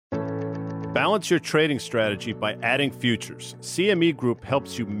Balance your trading strategy by adding futures. CME Group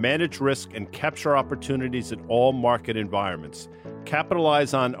helps you manage risk and capture opportunities in all market environments.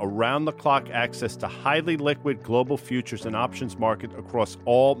 Capitalize on around-the-clock access to highly liquid global futures and options market across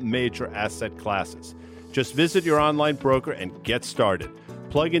all major asset classes. Just visit your online broker and get started.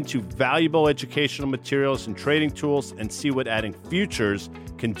 Plug into valuable educational materials and trading tools and see what adding futures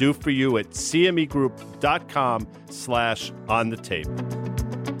can do for you at cmegroup.com/onthetape.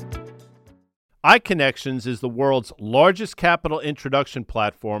 iConnections is the world's largest capital introduction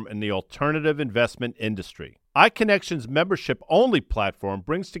platform in the alternative investment industry. iConnections membership-only platform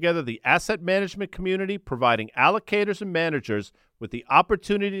brings together the asset management community, providing allocators and managers with the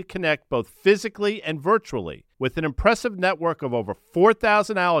opportunity to connect both physically and virtually. With an impressive network of over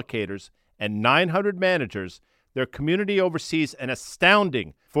 4,000 allocators and 900 managers, their community oversees an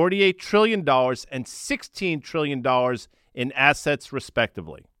astounding $48 trillion and $16 trillion in assets,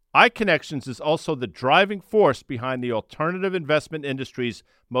 respectively. iConnections is also the driving force behind the alternative investment industry's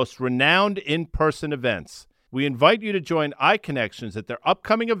most renowned in-person events. We invite you to join iConnections at their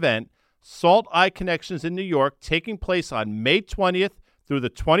upcoming event, Salt iConnections in New York, taking place on May 20th through the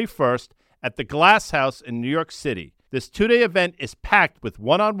 21st at the Glass House in New York City. This two-day event is packed with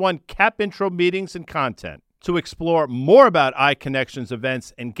one-on-one cap intro meetings and content. To explore more about iConnections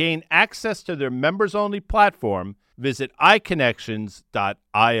events and gain access to their members-only platform, visit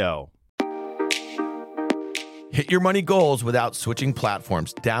iConnections.io. Hit your money goals without switching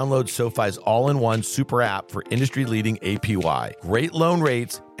platforms. Download SoFi's all-in-one super app for industry-leading APY, great loan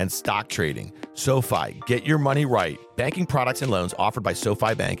rates, and stock trading. SoFi, get your money right. Banking products and loans offered by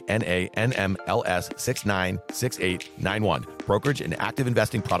SoFi Bank, N.A., NMLS 696891. Brokerage and active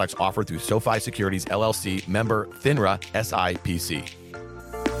investing products offered through SoFi Securities, LLC, member FINRA, SIPC.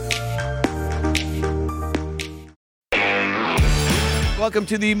 Welcome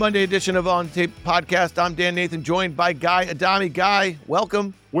to the Monday edition of On Tape Podcast. I'm Dan Nathan, joined by Guy Adami. Guy,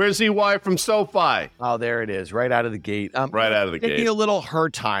 welcome. Where's EY from SoFi? Oh, there it is, right out of the gate. Right out of the gate. Taking a little her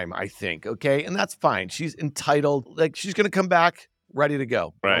time, I think, okay? And that's fine. She's entitled. Like, she's going to come back ready to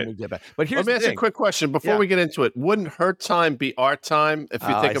go. Right. When we get back. But here's Let me ask you a quick question before we get into it. Wouldn't her time be our time if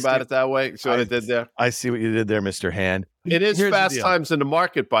you think about it that way? So what I did there? I see what you did there, Mr. Hand. It is fast times in the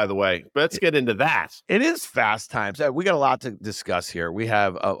market, by the way. But let's get into that. It is fast times. We got a lot to discuss here. We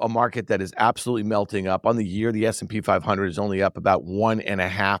have a market that is absolutely melting up. On the year, the S&P 500 is only up about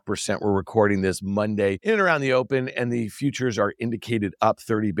 1.5%. We're recording this Monday in and around the open, and the futures are indicated up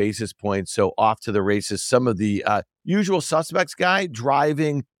 30 basis points. So off to the races. Some of the usual suspects, Guy,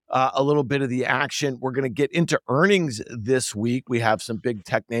 driving a little bit of the action. We're going to get into earnings this week. We have some big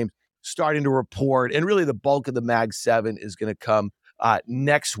tech names starting to report, and really the bulk of the Mag 7 is going to come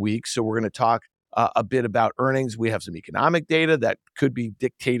next week. So we're going to talk a bit about earnings. We have some economic data that could be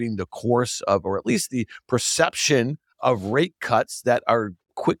dictating the course of, or at least the perception of, rate cuts that are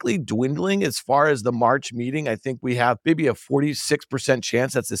quickly dwindling as far as the March meeting. I think we have maybe a 46%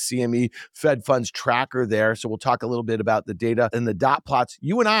 chance. That's the CME Fed Funds tracker there. So we'll talk a little bit about the data and the dot plots.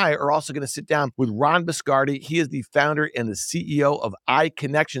 You and I are also going to sit down with Ron Biscardi. He is the founder and the CEO of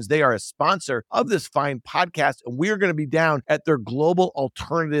iConnections. They are a sponsor of this fine podcast, and we are going to be down at their Global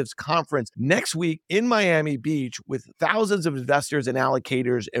Alternatives Conference next week in Miami Beach with thousands of investors and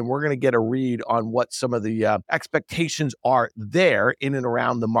allocators, and we're going to get a read on what some of the expectations are there in and around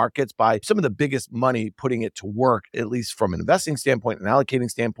the markets by some of the biggest money putting it to work, at least from an investing standpoint and allocating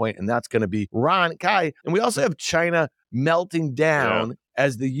standpoint. And that's going to be Ron, Kai. And we also have China melting down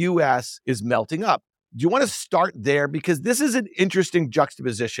as the U.S. is melting up. Do you want to start there? Because this is an interesting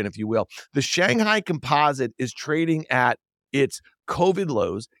juxtaposition, if you will. The Shanghai Composite is trading at its COVID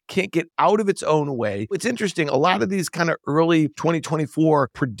lows, can't get out of its own way. It's interesting. A lot of these kind of early 2024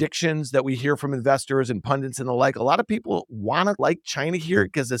 predictions that we hear from investors and pundits and the like, a lot of people want to like China here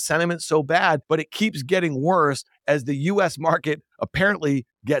because the sentiment's so bad, but it keeps getting worse as the U.S. market apparently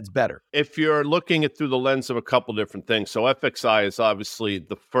gets better. If you're looking at through the lens of a couple different things, so FXI is obviously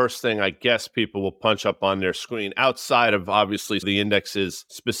the first thing I guess people will punch up on their screen outside of obviously the indexes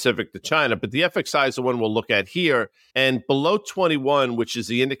specific to China, but the FXI is the one we'll look at here. And below 21, which is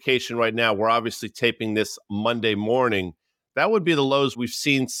the indication right now, we're obviously taping this Monday morning, that would be the lows we've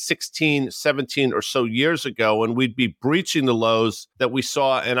seen 16, 17 or so years ago, and we'd be breaching the lows that we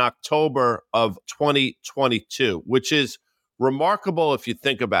saw in October of 2022, which is remarkable if you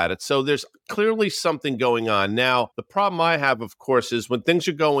think about it. So there's clearly something going on. Now, the problem I have, of course, is when things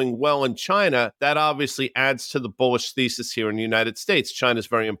are going well in China, that obviously adds to the bullish thesis here in the United States. China's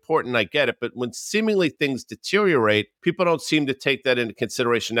very important, I get it, but when seemingly things deteriorate, people don't seem to take that into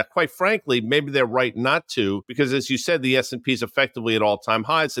consideration. Now, quite frankly, maybe they're right not to, because as you said, the S&P is effectively at all-time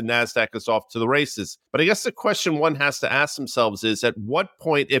highs, the NASDAQ is off to the races. But I guess the question one has to ask themselves is, at what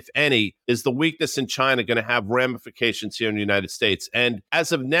point, if any, is the weakness in China going to have ramifications here in the United States? And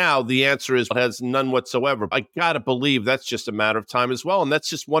as of now, the answer is it has none whatsoever. I got to believe that's just a matter of time as well. And that's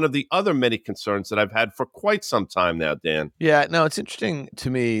just one of the other many concerns that I've had for quite some time now, Dan. Yeah, no, it's interesting to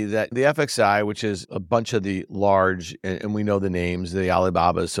me that the FXI, which is a bunch of the large, and we know the names, the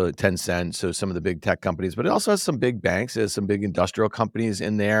Alibaba, so Tencent, so some of the big tech companies, but it also has some big banks, it has some big industrial companies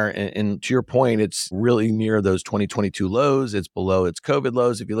in there. And to your point, it's really near those 2022 lows. It's below its COVID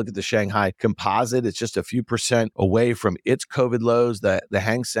lows. If you look at the Shanghai Composite, it's just a few percent away from its COVID lows. The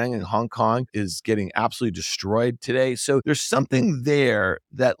Hang Seng in Hong Kong is getting absolutely destroyed today. So there's something there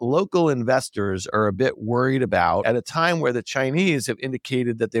that local investors are a bit worried about at a time where the Chinese have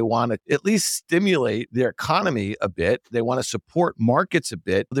indicated that they want to at least stimulate their economy a bit. They want to support markets a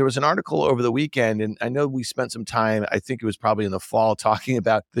bit. There was an article over the weekend, and I know we spent some time, I think it was probably in the fall, talking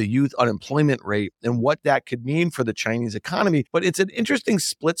about the youth unemployment rate and what that could mean for the Chinese economy. But it's an interesting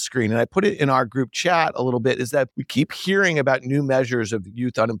split screen, and I put it in our group chat a little bit, is that we keep hearing about new measures of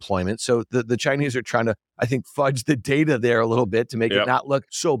youth unemployment. So the Chinese are trying to, I think, fudge the data there a little bit to make it not look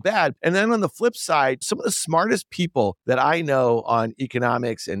so bad. And then on the flip side, some of the smartest people that I know on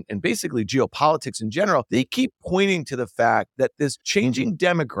economics and basically geopolitics in general, they keep pointing to the fact that this changing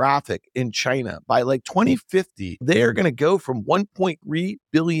demographic in China by like 2050, they are going to go from 1.3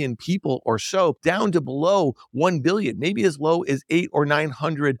 billion people or so down to below 1 billion, maybe as low as 800 or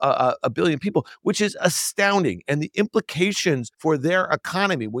 900 a billion people, which is astounding. And the implications for their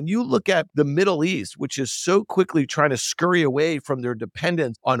economy, when you look at the Middle East, which is so quickly trying to scurry away from their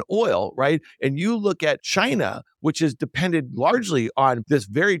dependence on oil, right? And you look at China, which is dependent largely on this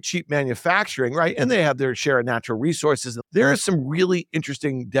very cheap manufacturing, right? And they have their share of natural resources. There are some really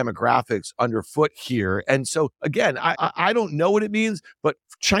interesting demographics underfoot here. And so again, I don't know what it means, but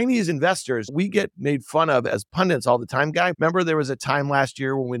Chinese investors, we get made fun of as pundits all the time, Guy. Remember there was a time last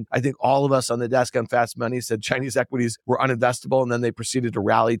year when I think all of us on the desk on Fast Money said Chinese equities were uninvestable, and then they proceeded to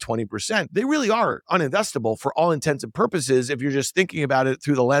rally 20%. They really are uninvestable for all intents and purposes if you're just thinking about it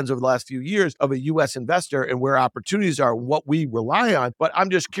through the lens over the last few years of a U.S. investor and where opportunities are, what we rely on. But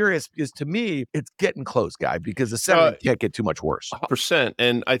I'm just curious because to me, it's getting close, Guy, because the sentiment can't get too much worse. 100%.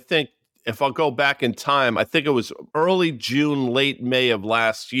 And I think if I'll go back in time, I think it was early June, late May of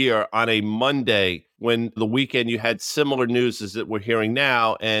last year on a Monday when the weekend you had similar news as that we're hearing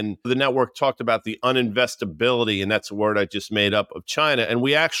now. And the network talked about the uninvestability, and that's a word I just made up, of China. And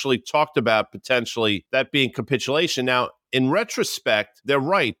we actually talked about potentially that being capitulation. Now, in retrospect, they're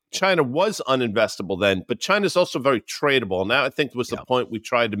right. China was uninvestable then, but China's also very tradable. Now, I think was the point we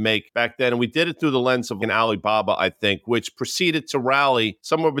tried to make back then. And we did it through the lens of an Alibaba, I think, which proceeded to rally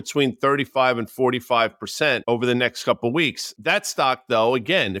somewhere between 35 and 45% over the next couple of weeks. That stock, though,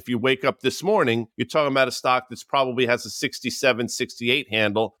 again, if you wake up this morning, you're talking about a stock that's probably has a 67, 68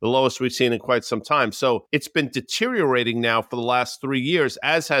 handle, the lowest we've seen in quite some time. So it's been deteriorating now for the last 3 years,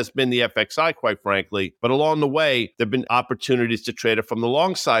 as has been the FXI, quite frankly. But along the way, there have been opportunities to trade it from the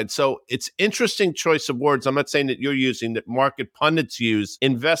long side. So it's interesting choice of words. I'm not saying that you're using, that market pundits use.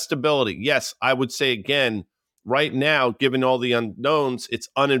 Investability. Yes, I would say again, right now, given all the unknowns, it's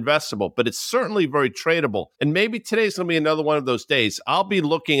uninvestable, but it's certainly very tradable. And maybe today's going to be another one of those days. I'll be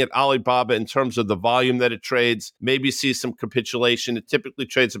looking at Alibaba in terms of the volume that it trades, maybe see some capitulation. It typically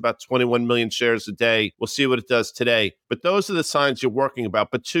trades about 21 million shares a day. We'll see what it does today. But those are the signs you're working about,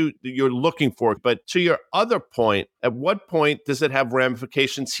 you're looking for. But to your other point, at what point does it have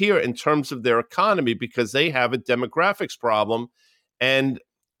ramifications here in terms of their economy? Because they have a demographics problem. And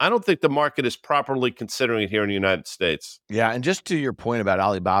I don't think the market is properly considering it here in the United States. Yeah, and just to your point about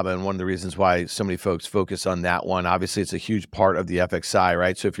Alibaba, and one of the reasons why so many folks focus on that one, obviously it's a huge part of the FXI,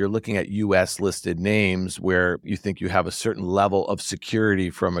 right? So if you're looking at U.S. listed names where you think you have a certain level of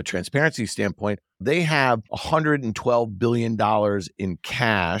security from a transparency standpoint, they have $112 billion in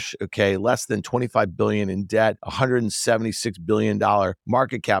cash, okay, less than $25 billion in debt, $176 billion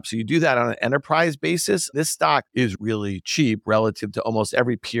market cap. So you do that on an enterprise basis, this stock is really cheap relative to almost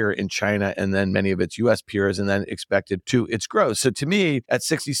every peer in China and then many of its U.S. peers, and then expected to its growth. So to me, at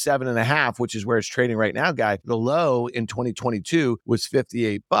 67.5, which is where it's trading right now, Guy, the low in 2022 was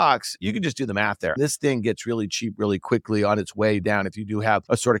 $58. You can just do the math there. This thing gets really cheap really quickly on its way down if you do have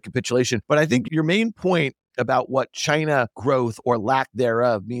a sort of capitulation. But I think your main point about what China growth or lack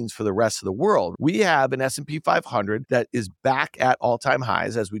thereof means for the rest of the world. We have an S&P 500 that is back at all-time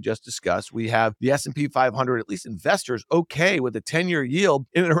highs, as we just discussed. We have the S&P 500, at least investors, okay with a 10-year yield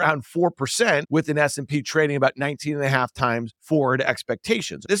in and around 4%, with an S&P trading about 19 and a half times forward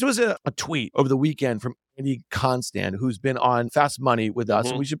expectations. This was a tweet over the weekend from Andy Constant, who's been on Fast Money with us,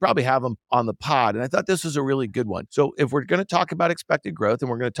 and we should probably have him on the pod. And I thought this was a really good one. So if we're going to talk about expected growth and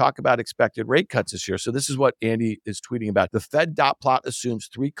we're going to talk about expected rate cuts this year, so this is what Andy is tweeting about. The Fed dot plot assumes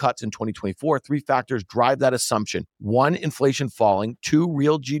 3 cuts in 2024. 3 factors drive that assumption. 1, inflation falling. 2,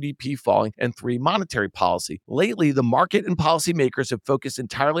 real GDP falling. And 3, monetary policy. Lately, the market and policymakers have focused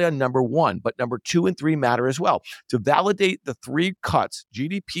entirely on number 1, but number 2 and 3 matter as well. To validate the 3 cuts,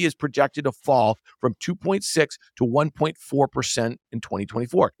 GDP is projected to fall from 2.6 to 1.4% in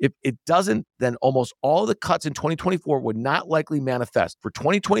 2024. If it doesn't, then almost all the cuts in 2024 would not likely manifest. For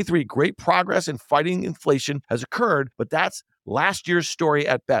 2023, great progress in fighting inflation has occurred, but that's last year's story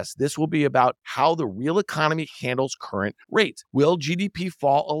at best. This will be about how the real economy handles current rates. Will GDP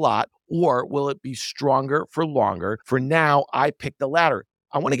fall a lot, or will it be stronger for longer? For now, I pick the latter.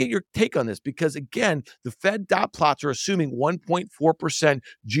 I want to get your take on this because, again, the Fed dot plots are assuming 1.4%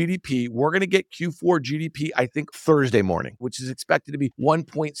 GDP. We're going to get Q4 GDP, I think, Thursday morning, which is expected to be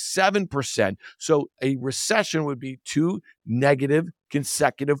 1.7%. So a recession would be 2 negative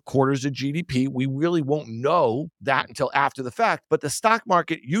consecutive quarters of GDP. We really won't know that until after the fact, but the stock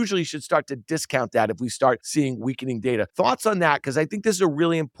market usually should start to discount that if we start seeing weakening data. Thoughts on that? Because I think this is a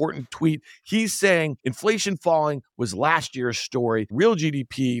really important tweet. He's saying inflation falling was last year's story, real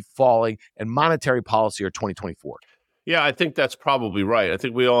GDP falling, and monetary policy are 2024. Yeah, I think that's probably right. I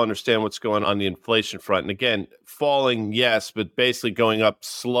think we all understand what's going on the inflation front. And again, falling, yes, but basically going up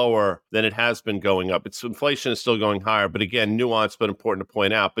slower than it has been going up. Inflation is still going higher, but again, nuanced but important to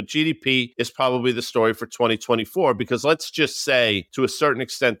point out. But GDP is probably the story for 2024 because let's just say to a certain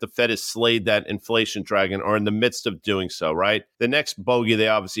extent the Fed has slayed that inflation dragon or in the midst of doing so, right? The next bogey they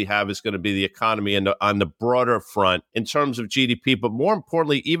obviously have is going to be the economy and on the broader front in terms of GDP. But more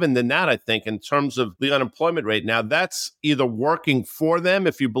importantly, even than that, I think in terms of the unemployment rate, now that's either working for them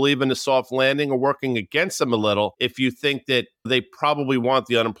if you believe in a soft landing or working against them a little if you think that they probably want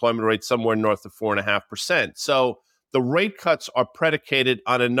the unemployment rate somewhere north of 4.5%. So the rate cuts are predicated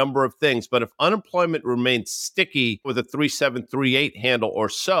on a number of things, but if unemployment remains sticky with a 3.738 handle or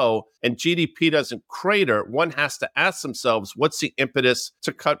so, and GDP doesn't crater, one has to ask themselves, what's the impetus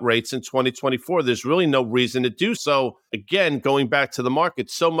to cut rates in 2024? There's really no reason to do so. Again, going back to the market,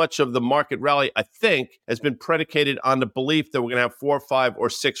 so much of the market rally, I think, has been predicated on the belief that we're going to have 4, 5, or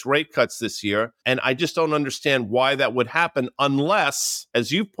 6 rate cuts this year. And I just don't understand why that would happen unless,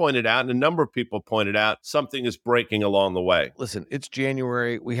 as you've pointed out, and a number of people pointed out, something is breaking along the way. Listen, it's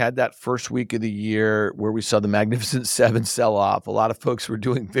January. We had that first week of the year where we saw the Magnificent Seven sell off. A lot of folks were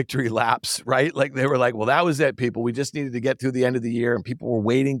doing victory laps, right? Like they were like, well, that was it, people. We just needed to get through the end of the year, and people were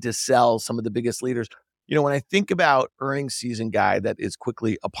waiting to sell some of the biggest leaders. You know, when I think about earnings season, Guy, that is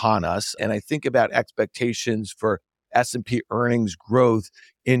quickly upon us, and I think about expectations for S&P earnings growth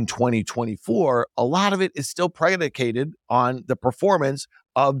in 2024, a lot of it is still predicated on the performance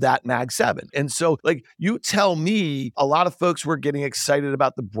of that Mag 7. And so, like, you tell me, a lot of folks were getting excited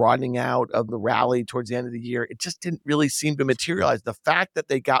about the broadening out of the rally towards the end of the year. It just didn't really seem to materialize. The fact that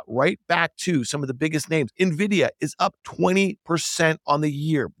they got right back to some of the biggest names. NVIDIA is up 20% on the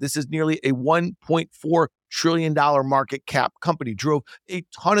year. This is nearly a $1.4 trillion market cap company, drove a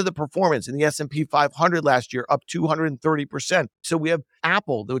ton of the performance in the S&P 500 last year, up 230%. So we have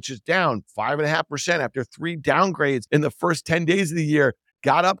Apple, which is down 5.5% after 3 downgrades in the first 10 days of the year,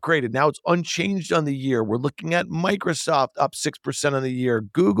 got upgraded. Now it's unchanged on the year. We're looking at Microsoft up 6% on the year.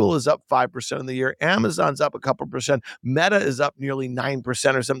 Google is up 5% on the year. Amazon's up a couple percent. Meta is up nearly 9%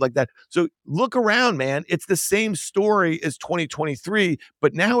 or something like that. So look around, man. It's the same story as 2023,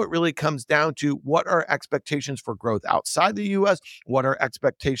 but now it really comes down to what are expectations for growth outside the U.S.? What are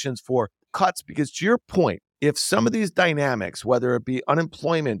expectations for cuts? Because to your point, if some of these dynamics, whether it be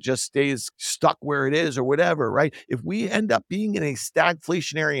unemployment just stays stuck where it is or whatever, right? If we end up being in a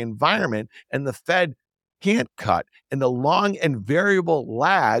stagflationary environment and the Fed can't cut and the long and variable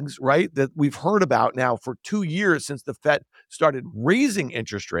lags, right, that we've heard about now for 2 years since the Fed started raising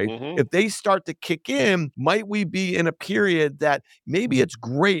interest rates, if they start to kick in, might we be in a period that maybe it's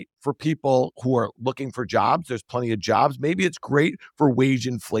great for people who are looking for jobs. There's plenty of jobs. Maybe it's great for wage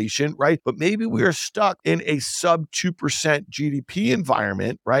inflation, right? But maybe we are stuck in a sub 2% GDP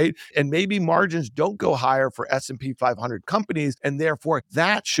environment, right? And maybe margins don't go higher for S&P 500 companies, and therefore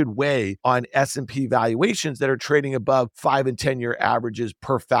that should weigh on S&P valuations that are trading above 5 and 10-year averages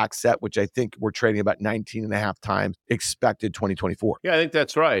per fact set, which I think we're trading about 19 and a half times expected 2024. Yeah, I think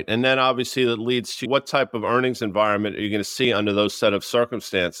that's right. And then obviously that leads to what type of earnings environment are you going to see under those set of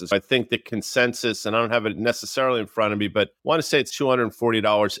circumstances? I think the consensus, and I don't have it necessarily in front of me, but I want to say it's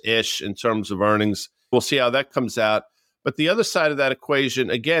 $240-ish in terms of earnings. We'll see how that comes out. But the other side of that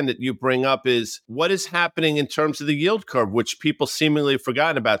equation, again, that you bring up is what is happening in terms of the yield curve, which people seemingly have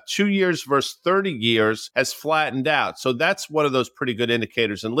forgotten about. 2 years versus 30 years has flattened out. So that's one of those pretty good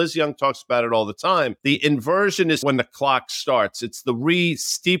indicators. And Liz Young talks about it all the time. The inversion is when the clock starts. It's the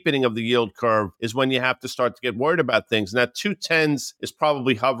re-steepening of the yield curve is when you have to start to get worried about things. Now, 210s is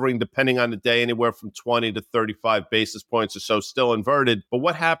probably hovering, depending on the day, anywhere from 20 to 35 basis points or so, still inverted. But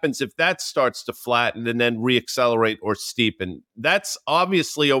what happens if that starts to flatten and then reaccelerate or steepen? That's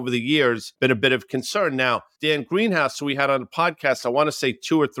obviously over the years been a bit of concern. Now, Dan Greenhouse, who we had on the podcast, I want to say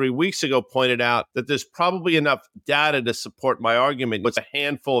 2 or 3 weeks ago, pointed out that there's probably enough data to support my argument. It's a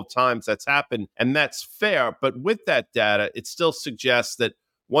handful of times that's happened, and that's fair. But with that data, it still suggests that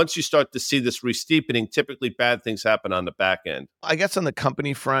once you start to see this re-steepening, typically bad things happen on the back end. I guess on the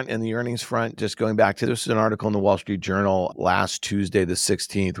company front and the earnings front, just going back to this is an article in the Wall Street Journal last Tuesday, the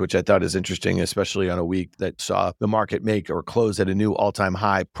 16th, which I thought is interesting, especially on a week that saw the market make or close at a new all-time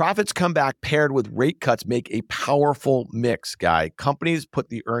high. Profits come back paired with rate cuts make a powerful mix, Guy. Companies put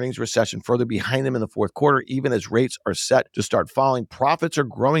the earnings recession further behind them in the fourth quarter, even as rates are set to start falling. Profits are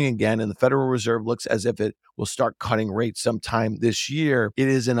growing again, and the Federal Reserve looks as if it will start cutting rates sometime this year. It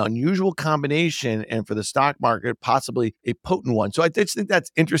is an unusual combination, and for the stock market, possibly a potent one. So I just think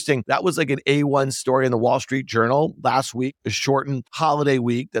that's interesting. That was like an A1 story in the Wall Street Journal last week, a shortened holiday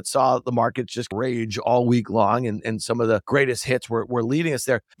week that saw the markets just rage all week long, and some of the greatest hits were leading us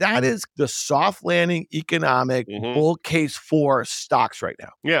there. That is the soft landing economic bull case for stocks right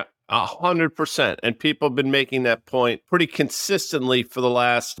now. Yeah. 100%. And people have been making that point pretty consistently for the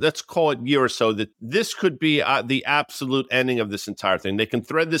last, let's call it year or so, that this could be the absolute ending of this entire thing. They can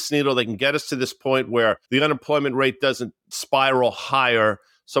thread this needle. They can get us to this point where the unemployment rate doesn't spiral higher,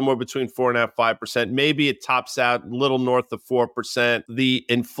 somewhere between 4.5%, 5%. Maybe it tops out a little north of 4%. The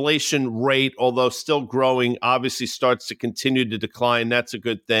inflation rate, although still growing, obviously starts to continue to decline. That's a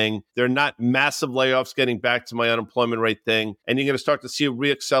good thing. There are not massive layoffs, getting back to my unemployment rate thing. And you're going to start to see a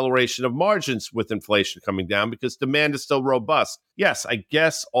reacceleration of margins with inflation coming down because demand is still robust. Yes, I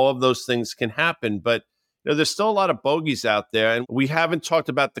guess all of those things can happen, but there's still a lot of bogeys out there, and we haven't talked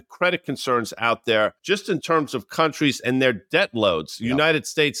about the credit concerns out there just in terms of countries and their debt loads, United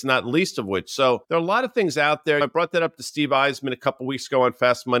States not least of which. So there are a lot of things out there. I brought that up to Steve Eisman a couple weeks ago on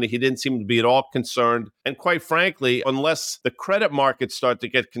Fast Money. He didn't seem to be at all concerned. And quite frankly, unless the credit markets start to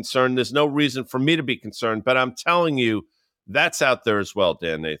get concerned, there's no reason for me to be concerned. But I'm telling you, that's out there as well,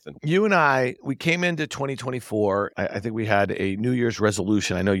 Dan Nathan. You and I, we came into 2024. I think we had a New Year's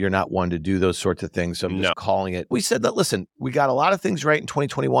resolution. I know you're not one to do those sorts of things, so I'm just calling it. We said that, listen, we got a lot of things right in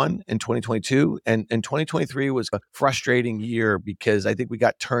 2021 and 2022, and 2023 was a frustrating year because I think we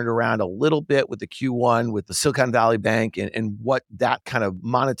got turned around a little bit with the Q1, with the Silicon Valley Bank and what that kind of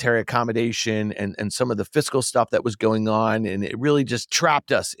monetary accommodation and some of the fiscal stuff that was going on, and it really just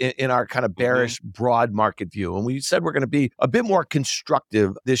trapped us in our kind of bearish broad market view. And we said we're going to be a bit more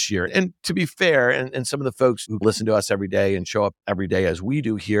constructive this year. And to be fair, and some of the folks who listen to us every day and show up every day as we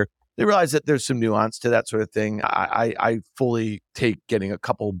do here, they realize that there's some nuance to that sort of thing. I fully take getting a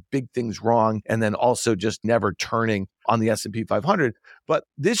couple big things wrong and then also just never turning on the S&P 500. But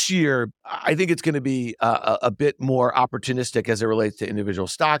this year, I think it's going to be a bit more opportunistic as it relates to individual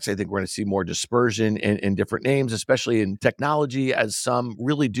stocks. I think we're going to see more dispersion in different names, especially in technology, as some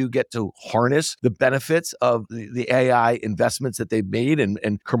really do get to harness the benefits of the AI investments that they've made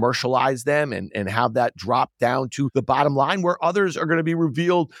and commercialize them and have that drop down to the bottom line, where others are going to be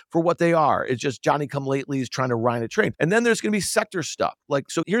revealed for what they are. It's just Johnny come lately is trying to ride a train. And then there's going to be sector stuff.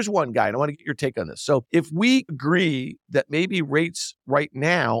 So here's one guy, and I want to get your take on this. So if we agree that maybe rates right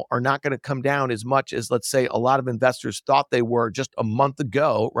now are not going to come down as much as, let's say, a lot of investors thought they were just a month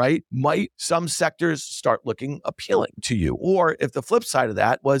ago, right? Might some sectors start looking appealing to you? Or if the flip side of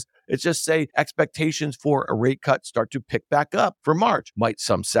that was, it's just say expectations for a rate cut start to pick back up for March, might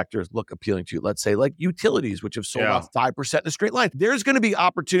some sectors look appealing to you? Let's say like utilities, which have sold off 5% in a straight line. There's going to be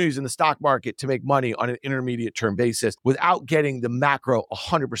opportunities in the stock market to make money on an intermediate term basis without getting the macro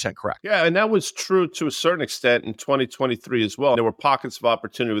 100% correct. Yeah, and that was true to a certain extent in 2023 as well. There were pockets pockets of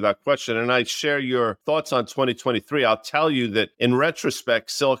opportunity without question. And I share your thoughts on 2023. I'll tell you that in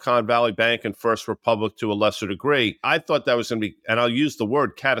retrospect, Silicon Valley Bank and First Republic to a lesser degree, I thought that was going to be, and I'll use the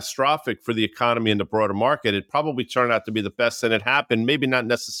word catastrophic for the economy and the broader market. It probably turned out to be the best, and it happened, maybe not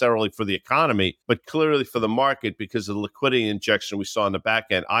necessarily for the economy, but clearly for the market because of the liquidity injection we saw in the back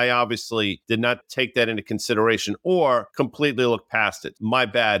end. I obviously did not take that into consideration or completely look past it. My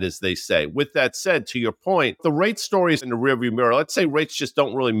bad, as they say. With that said, to your point, the rate story is in the rearview mirror. Let's say rates just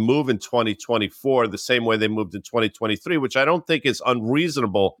don't really move in 2024 the same way they moved in 2023, which I don't think is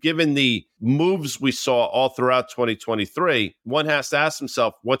unreasonable given the moves we saw all throughout 2023. One has to ask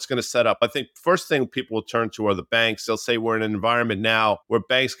himself, what's going to set up? I think first thing people will turn to are the banks. They'll say we're in an environment now where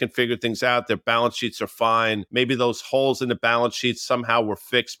banks can figure things out. Their balance sheets are fine. Maybe those holes in the balance sheets somehow were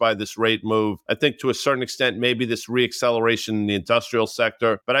fixed by this rate move. I think to a certain extent, maybe this reacceleration in the industrial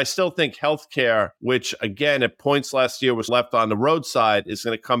sector. But I still think healthcare, which again at points last year was left on the roadside, is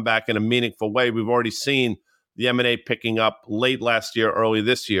going to come back in a meaningful way. We've already seen the M&A picking up late last year, early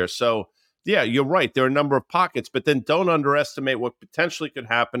this year. So yeah, you're right. There are a number of pockets, but then don't underestimate what potentially could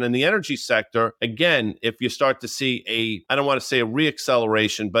happen in the energy sector. Again, if you start to see I don't want to say a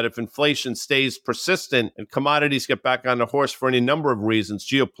reacceleration, but if inflation stays persistent and commodities get back on the horse for any number of reasons,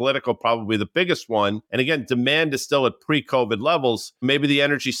 geopolitical probably the biggest one. And again, demand is still at pre-COVID levels. Maybe the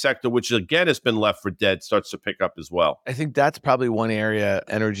energy sector, which again has been left for dead, starts to pick up as well. I think that's probably one area,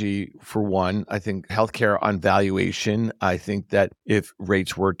 energy for one. I think healthcare on valuation. I think that if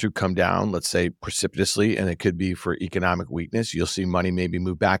rates were to come down, let's say precipitously, and it could be for economic weakness, you'll see money maybe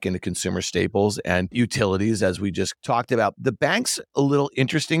move back into consumer staples and utilities, as we just talked about. The bank's a little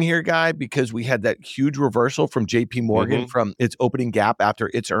interesting here, Guy, because we had that huge reversal from JP Morgan from its opening gap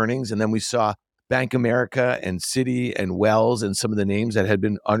after its earnings. And then we saw Bank America and Citi and Wells and some of the names that had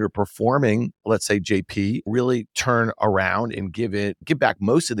been underperforming, let's say JP, really turn around and give back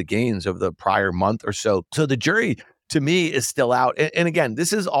most of the gains of the prior month or so. So the jury, to me, is still out. And again,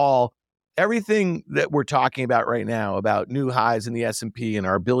 this is all everything that we're talking about right now about new highs in the S&P and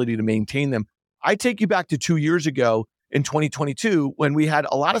our ability to maintain them. I take you back to 2 years ago in 2022 when we had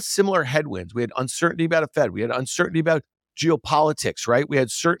a lot of similar headwinds. We had uncertainty about a Fed. We had uncertainty about geopolitics, right? We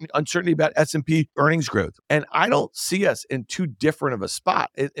had certain uncertainty about S&P earnings growth. And I don't see us in too different of a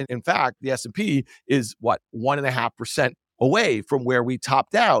spot. In fact, the S&P is 1.5% away from where we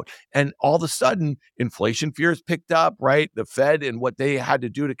topped out. And all of a sudden, inflation fears picked up, right? The Fed and what they had to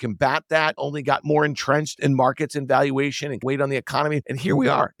do to combat that only got more entrenched in markets and valuation and weight on the economy. And here we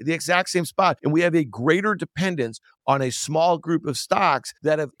are at the exact same spot. And we have a greater dependence on a small group of stocks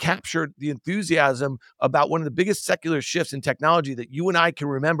that have captured the enthusiasm about one of the biggest secular shifts in technology that you and I can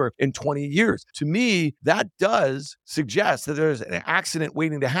remember in 20 years. To me, that does suggest that there's an accident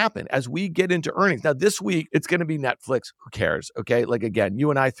waiting to happen as we get into earnings. Now, this week, it's going to be Netflix. Who cares? Okay. Like, again, you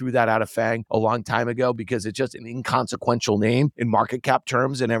and I threw that out of FANG a long time ago because it's just an inconsequential name in market cap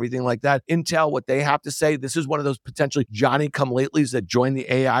terms and everything like that. Intel, what they have to say, this is one of those potentially Johnny come latelys that joined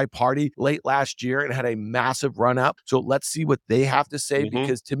the AI party late last year and had a massive run up. So let's see what they have to say,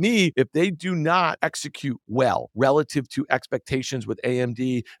 because to me, if they do not execute well relative to expectations with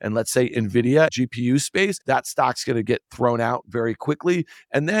AMD and let's say NVIDIA GPU space, that stock's going to get thrown out very quickly.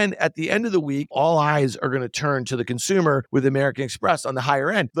 And then at the end of the week, all eyes are going to turn to the consumer with American Express on the higher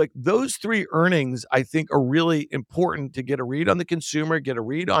end. Like those three earnings, I think are really important to get a read on the consumer, get a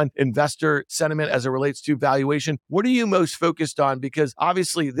read on investor sentiment as it relates to valuation. What are you most focused on? Because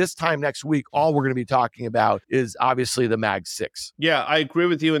obviously this time next week, all we're going to be talking about is obviously the Mag 6. Yeah, I agree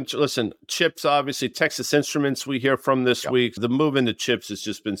with you. And listen, chips, obviously, Texas Instruments we hear from this week. The move into chips has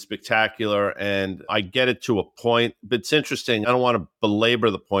just been spectacular. And I get it to a point, but it's interesting. I don't want to belabor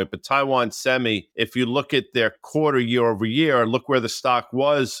the point, but Taiwan Semi, if you look at their quarter year over year, look where the stock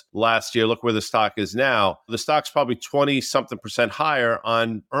was last year, look where the stock is now. The stock's probably 20-something% higher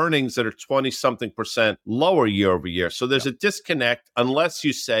on earnings that are 20-something% lower year over year. So there's a disconnect unless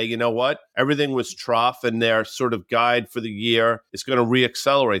you say, you know what, everything was trough and their sort of guide for the year is going to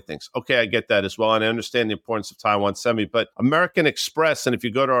reaccelerate things. Okay, I get that as well. And I understand the importance of Taiwan Semi, but American Express, and if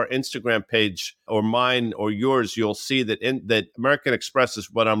you go to our Instagram page or mine or yours, you'll see that that American Express is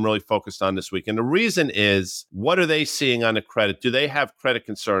what I'm really focused on this week. And the reason is, what are they seeing on the credit? Do they have credit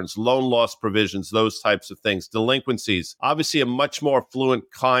concerns, loan loss provisions, those types of things, delinquencies? Obviously, a much more affluent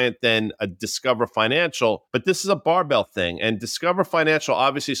client than a Discover Financial, but this is a barbell thing. And Discover Financial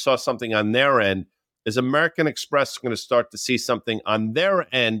obviously saw something on their end. Is American Express going to start to see something on their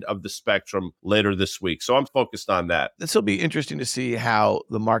end of the spectrum later this week? So I'm focused on that. This will be interesting to see how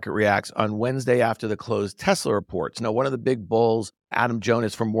the market reacts on Wednesday after the close Tesla reports. Now, one of the big bulls, Adam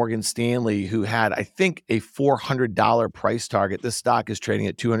Jonas from Morgan Stanley, who had, I think, a $400 price target. This stock is trading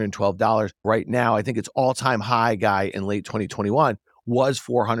at $212 right now. I think its all-time high, guy, in late 2021 was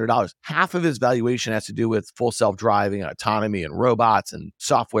 $400. Half of his valuation has to do with full self-driving and autonomy and robots and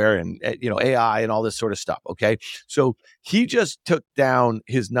software and AI and all this sort of stuff. Okay. So he just took down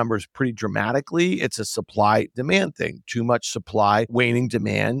his numbers pretty dramatically. It's a supply demand thing, too much supply, waning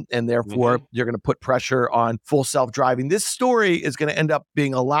demand. And therefore you're going to put pressure on full self-driving. This story is going to end up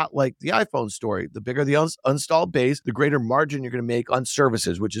being a lot like the iPhone story. The bigger the installed base, the greater margin you're going to make on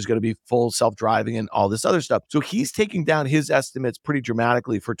services, which is going to be full self-driving and all this other stuff. So he's taking down his estimates pretty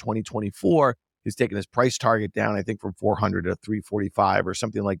dramatically for 2024. He's taken his price target down, I think, from 400 to 345 or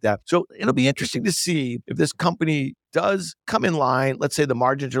something like that. So it'll be interesting to see if this company does come in line. Let's say the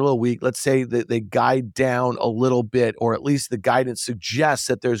margins are a little weak. Let's say that they guide down a little bit, or at least the guidance suggests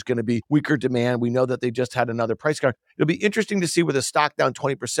that there's going to be weaker demand. We know that they just had another price cut. It'll be interesting to see with the stock down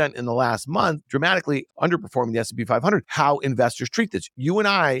 20% in the last month, dramatically underperforming the S&P 500, how investors treat this. You and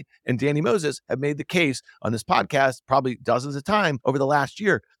I and Danny Moses have made the case on this podcast probably dozens of times over the last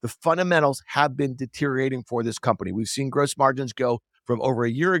year. The fundamentals have been deteriorating for this company. We've seen gross margins go from over a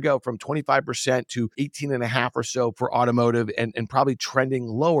year ago from 25% to 18.5% or so for automotive, and probably trending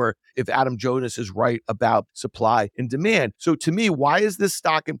lower if Adam Jonas is right about supply and demand. So to me, why is this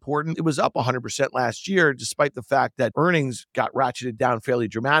stock important? It was up 100% last year, despite the fact that earnings got ratcheted down fairly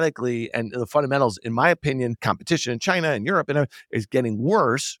dramatically. And the fundamentals, in my opinion, competition in China and Europe is getting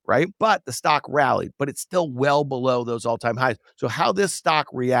worse, right? But the stock rallied, but it's still well below those all-time highs. So how this stock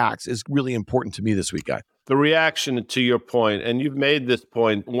reacts is really important to me this week, guy. The reaction to your point, and you've made this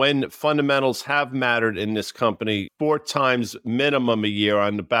point, when fundamentals have mattered in this company 4 times minimum a year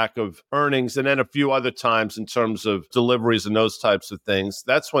on the back of earnings, and then a few other times in terms of deliveries and those types of things,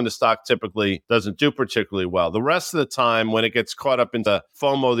 that's when the stock typically doesn't do particularly well. The rest of the time, when it gets caught up into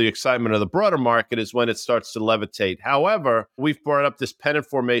FOMO, the excitement of the broader market, is when it starts to levitate. However, we've brought up this pennant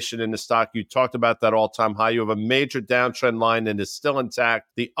formation in the stock. You talked about that all-time high. You have a major downtrend line that is still intact.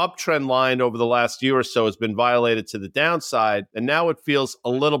 The uptrend line over the last year or so has been violated to the downside, and now it feels a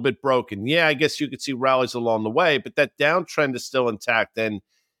little bit broken. Yeah, I guess you could see rallies along the way, but that downtrend is still intact. And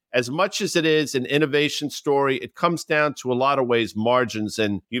as much as it is an innovation story, it comes down to a lot of ways margins,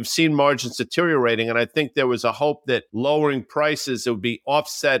 and you've seen margins deteriorating. And I think there was a hope that lowering prices would be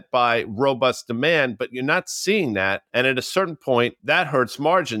offset by robust demand, but you're not seeing that. And at a certain point, that hurts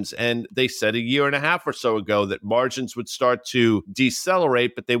margins. And they said a year and a half or so ago that margins would start to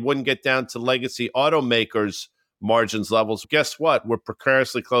decelerate, but they wouldn't get down to legacy automakers' margins levels. Guess what? We're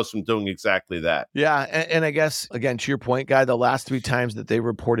precariously close from doing exactly that. Yeah. And I guess, again, to your point, Guy, the last 3 times that they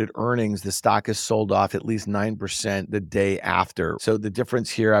reported earnings, the stock has sold off at least 9% the day after. So the difference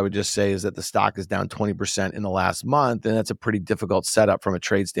here, I would just say, is that the stock is down 20% in the last month. And that's a pretty difficult setup from a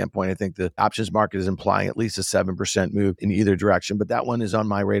trade standpoint. I think the options market is implying at least a 7% move in either direction, but that one is on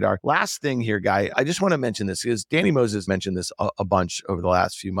my radar. Last thing here, Guy, I just want to mention this because Danny Moses mentioned this a bunch over the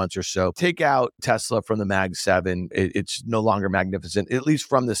last few months or so. Take out Tesla from the Mag 7. It's no longer magnificent, at least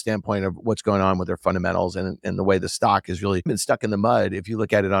from the standpoint of what's going on with their fundamentals and the way the stock has really been stuck in the mud. If you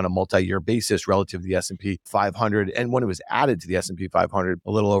look at it on a multi-year basis relative to the S&P 500, and when it was added to the S&P 500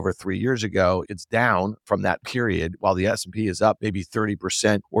 a little over 3 years ago, it's down from that period, while the S&P is up maybe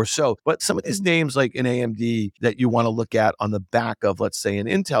 30% or so. But some of these names like an AMD that you want to look at on the back of, let's say, an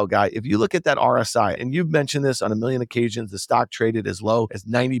Intel guy, if you look at that RSI, and you've mentioned this on a million occasions, the stock traded as low as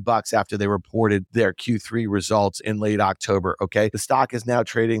 $90 after they reported their Q3 results in late October. Okay. The stock is now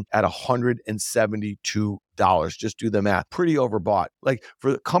trading at $172. Just do the math. Pretty overbought. Like,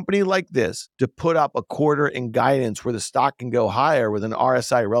 for a company like this to put up a quarter in guidance where the stock can go higher with an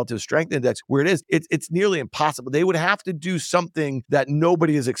RSI relative strength index where it is, it's nearly impossible. They would have to do something that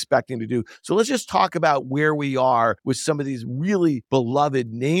nobody is expecting to do. So let's just talk about where we are with some of these really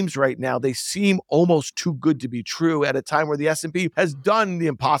beloved names right now. They seem almost too good to be true at a time where the S&P has done the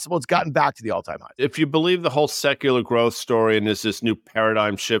impossible. It's gotten back to the all-time high. If you believe the whole secular growth story and there's this new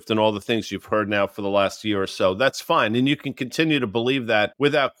paradigm shift and all the things you've heard now for the last year or so. That's fine. And you can continue to believe that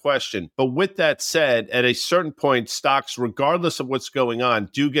without question. But with that said, at a certain point, stocks, regardless of what's going on,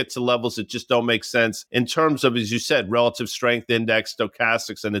 do get to levels that just don't make sense in terms of, as you said, relative strength index,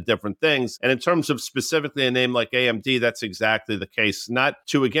 stochastics, and the different things. And in terms of specifically a name like AMD, that's exactly the case. Not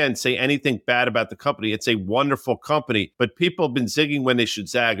to, again, say anything bad about the company. It's a wonderful company, but people have been zigging when they should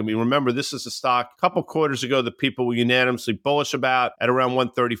zag. I mean, remember, this is a stock a couple quarters ago that people were unanimously bullish about at around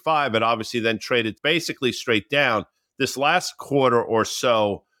 135, and obviously then traded basically straight down. This last quarter or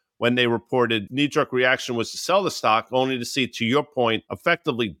so, when they reported, knee-jerk reaction was to sell the stock, only to see, to your point,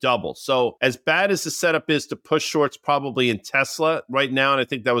 effectively double. So as bad as the setup is to push shorts probably in Tesla right now, and I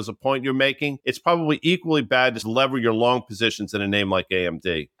think that was a point you're making, it's probably equally bad to lever your long positions in a name like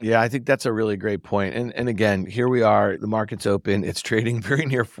AMD. Yeah, I think that's a really great point. And again, here we are, the market's open. It's trading very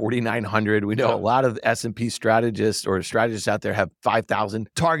near 4,900. We know a lot of S&P strategists or strategists out there have 5,000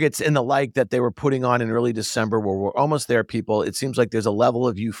 targets and the like that they were putting on in early December. Where we're almost there, people. It seems like there's a level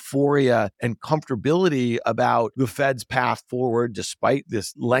of euphoria and comfortability about the Fed's path forward, despite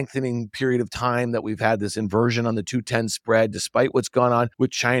this lengthening period of time that we've had this inversion on the 210 spread, despite what's gone on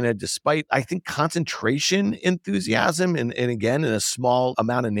with China, despite, I think, concentration enthusiasm, and again, in a small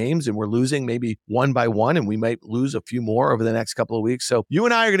amount of names, and we're losing maybe one by one, and we might lose a few more over the next couple of weeks. So you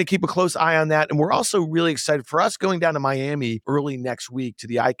and I are going to keep a close eye on that. And we're also really excited for us going down to Miami early next week to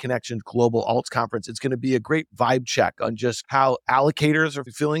the iConnections Global Alts Conference. It's going to be a great vibe check on just how allocators are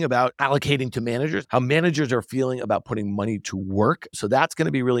feeling about allocating to managers, how managers are feeling about putting money to work. So that's going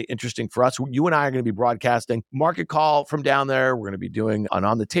to be really interesting for us. You and I are going to be broadcasting market call from down there. We're going to be doing an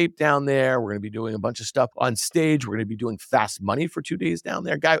on the tape down there. We're going to be doing a bunch of stuff on stage. We're going to be doing fast money for 2 days down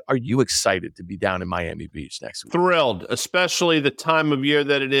there. Guy, are you excited to be down in Miami Beach next week? Thrilled, especially the time of year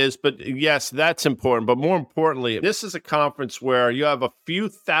that it is. But yes, that's important. But more importantly, this is a conference where you have a few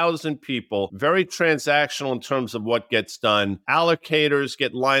thousand people, very transactional in terms of what gets done. Allocators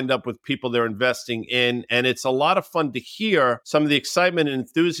get lined up with people they're investing in. And it's a lot of fun to hear some of the excitement and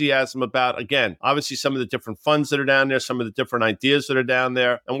enthusiasm about, again, obviously some of the different funds that are down there, some of the different ideas that are down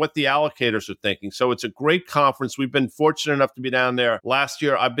there, and what the allocators are thinking. So it's a great conference. We've been fortunate enough to be down there last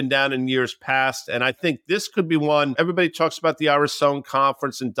year. I've been down in years past, and I think this could be one. Everybody talks about the Arizona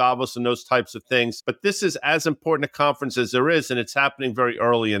conference in Davos and those types of things, but this is as important a conference as there is, and it's happening very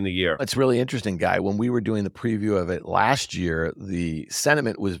early in the year. It's really interesting, Guy. When we were doing the preview of it last year, the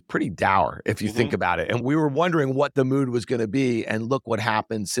sentiment was pretty dour, if you think about it. And we were wondering what the mood was going to be, and look what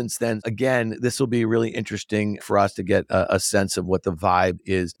happened since then. Again, this will be really interesting for us to get a sense of what the vibe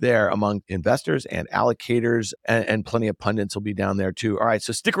is there among investors and allocators, and plenty of pundits will be down there too. All right,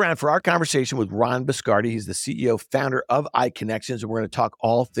 so stick around for our conversation with Ron Biscardi. He's the CEO, founder of iConnections, and we're going to talk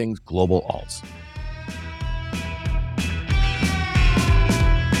all things global alts.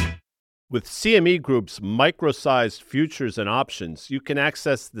 With CME Group's micro-sized futures and options, you can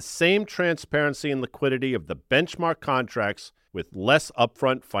access the same transparency and liquidity of the benchmark contracts with less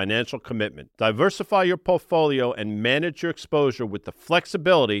upfront financial commitment. Diversify your portfolio and manage your exposure with the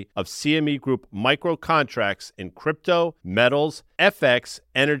flexibility of CME Group micro contracts in crypto, metals, FX,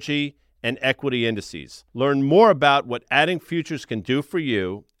 energy, and equity indices. Learn more about what adding futures can do for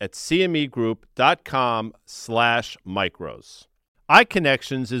you at cmegroup.com/micros.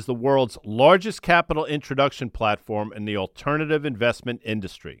 iConnections is the world's largest capital introduction platform in the alternative investment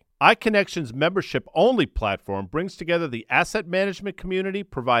industry. iConnections' membership-only platform brings together the asset management community,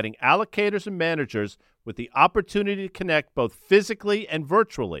 providing allocators and managers with the opportunity to connect both physically and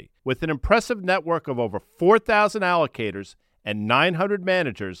virtually. With an impressive network of over 4,000 allocators and 900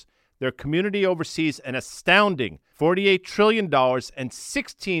 managers, their community oversees an astounding $48 trillion and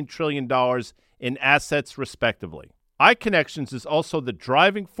 $16 trillion in assets, respectively. iConnections is also the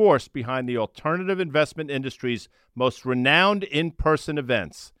driving force behind the alternative investment industry's most renowned in-person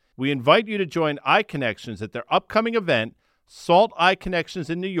events. We invite you to join iConnections at their upcoming event, SALT iConnections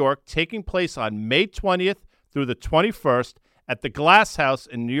in New York, taking place on May 20th through the 21st at the Glass House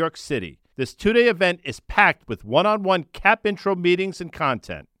in New York City. This two-day event is packed with one-on-one cap intro meetings and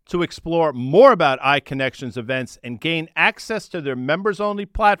content. To explore more about iConnections events and gain access to their members-only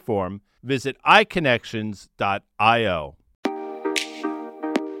platform, visit iConnections.io.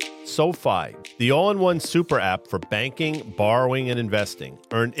 SoFi, the all-in-one super app for banking, borrowing, and investing.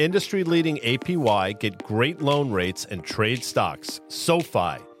 Earn industry-leading APY, get great loan rates, and trade stocks.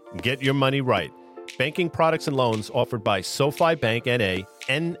 SoFi, get your money right. Banking products and loans offered by SoFi Bank N.A.,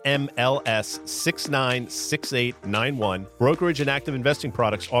 NMLS 696891. Brokerage and active investing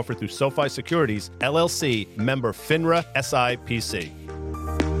products offered through SoFi Securities, LLC, member FINRA SIPC.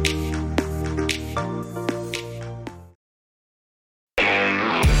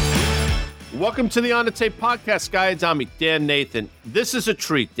 Welcome to the On the Tape podcast, guys. I'm Dan Nathan. This is a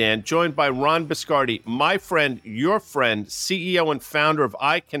treat, Dan, joined by Ron Biscardi, my friend, your friend, CEO and founder of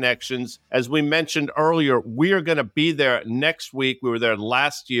iConnections. As we mentioned earlier, we are going to be there next week. We were there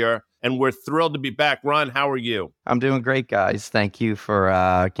last year, and we're thrilled to be back. Ron, how are you? I'm doing great, guys. Thank you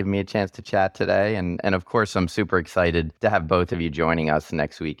for giving me a chance to chat today. And of course, I'm super excited to have both of you joining us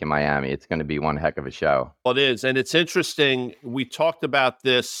next week in Miami. It's going to be one heck of a show. Well, it is. And it's interesting. We talked about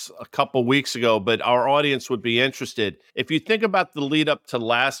this a couple weeks ago, but our audience would be interested. If you think about the lead up to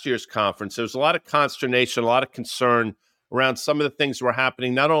last year's conference, there was a lot of consternation, a lot of concern around some of the things that were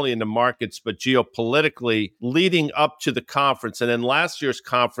happening, not only in the markets, but geopolitically leading up to the conference. And then last year's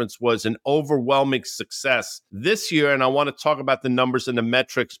conference was an overwhelming success. This year, and I want to talk about the numbers and the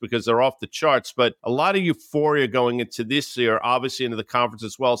metrics because they're off the charts, but a lot of euphoria going into this year, obviously into the conference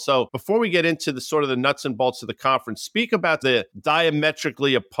as well. So before we get into the sort of the nuts and bolts of the conference, speak about the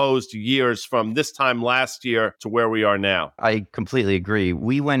diametrically opposed years from this time last year to where we are now. I completely agree.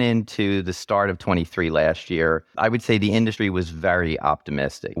 We went into the start of 23 last year. I would say the industry was very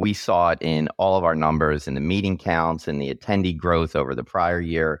optimistic. We saw it in all of our numbers, in the meeting counts and the attendee growth over the prior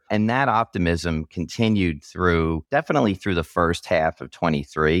year. And that optimism continued definitely through the first half of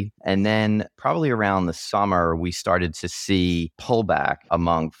 23. And then probably around the summer, we started to see pullback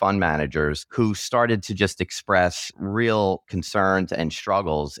among fund managers who started to just express real concerns and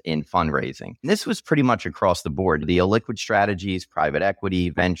struggles in fundraising. And this was pretty much across the board. The illiquid strategies, private equity,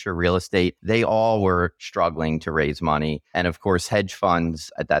 venture, real estate, they all were struggling to raise money. And of course, hedge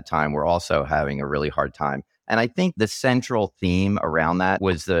funds at that time were also having a really hard time. And I think the central theme around that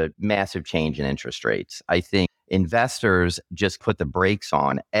was the massive change in interest rates. I think investors just put the brakes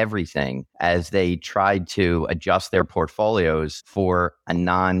on everything as they tried to adjust their portfolios for a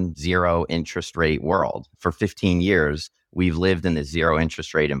non-zero interest rate world. For 15 years, we've lived in this zero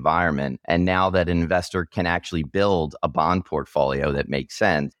interest rate environment. And now that an investor can actually build a bond portfolio that makes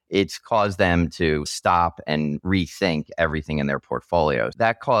sense, it's caused them to stop and rethink everything in their portfolios.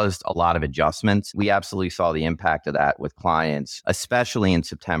 That caused a lot of adjustments. We absolutely saw the impact of that with clients, especially in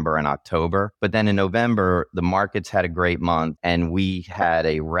September and October. But then in November, the markets had a great month and we had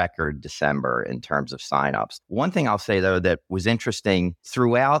a record December in terms of signups. One thing I'll say, though, that was interesting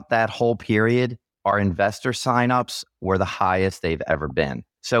throughout that whole period, our investor signups were the highest they've ever been.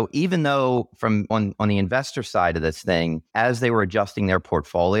 So even though on the investor side of this thing, as they were adjusting their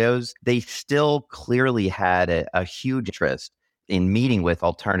portfolios, they still clearly had a huge interest in meeting with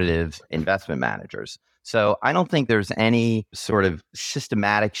alternative investment managers. So I don't think there's any sort of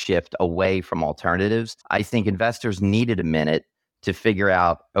systematic shift away from alternatives. I think investors needed a minute to figure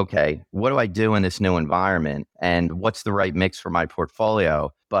out, okay, what do I do in this new environment and what's the right mix for my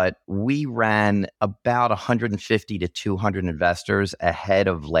portfolio? But we ran about 150 to 200 investors ahead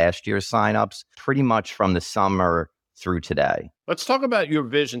of last year's signups, pretty much from the summer through today. Let's talk about your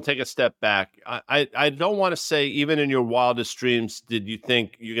vision. Take a step back. I don't want to say even in your wildest dreams did you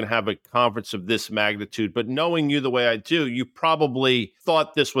think you're going to have a conference of this magnitude, but knowing you the way I do, you probably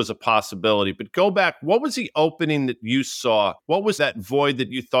thought this was a possibility. But go back, what was the opening that you saw? What was that void that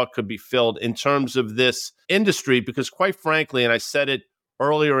you thought could be filled in terms of this industry? Because quite frankly, and I said it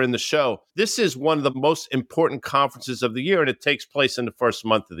earlier in the show, this is one of the most important conferences of the year, and it takes place in the first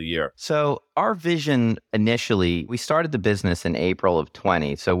month of the year. So our vision initially, we started the business in April of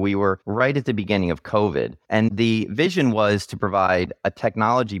 20. So we were right at the beginning of COVID. And the vision was to provide a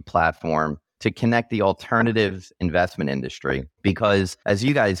technology platform to connect the alternative investment industry. Because as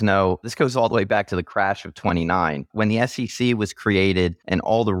you guys know, this goes all the way back to the crash of 29. When the SEC was created and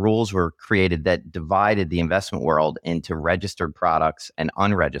all the rules were created that divided the investment world into registered products and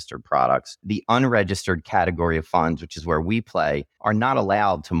unregistered products, the unregistered category of funds, which is where we play, are not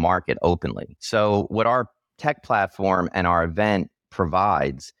allowed to market openly. So what our tech platform and our event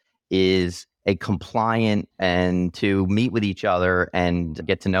provides is a compliant and to meet with each other and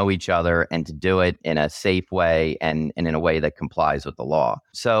get to know each other and to do it in a safe way and in a way that complies with the law.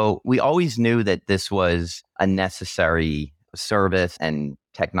 So we always knew that this was a necessary service and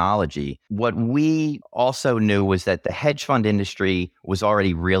technology. What we also knew was that the hedge fund industry was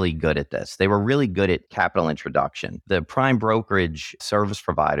already really good at this. They were really good at capital introduction. The prime brokerage service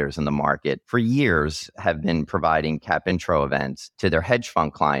providers in the market for years have been providing cap intro events to their hedge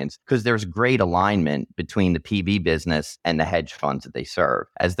fund clients because there's great alignment between the PB business and the hedge funds that they serve.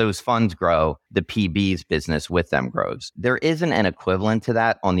 As those funds grow, the PB's business with them grows. There isn't an equivalent to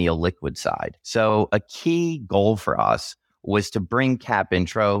that on the illiquid side. So a key goal for us was to bring cap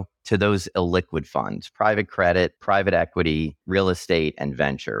intro to those illiquid funds, private credit, private equity, real estate, and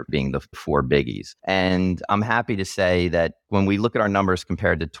venture being the four biggies. And I'm happy to say that when we look at our numbers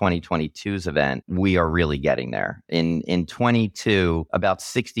compared to 2022's event, we are really getting there. In 22, about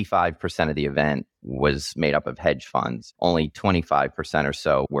 65% of the event was made up of hedge funds. Only 25% or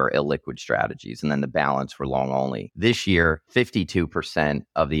so were illiquid strategies, and then the balance were long only. This year, 52%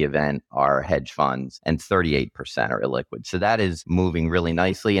 of the event are hedge funds and 38% are illiquid. So that is moving really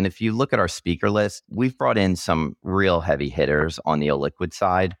nicely. And if you look at our speaker list, we've brought in some real heavy hitters on the illiquid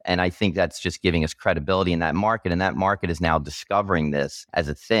side. And I think that's just giving us credibility in that market. And that market is now discovering this as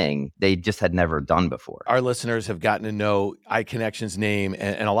a thing they just had never done before. Our listeners have gotten to know iConnection's name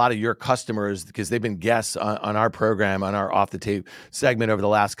and a lot of your customers because they've been guests on our program, on our Off the Tape segment over the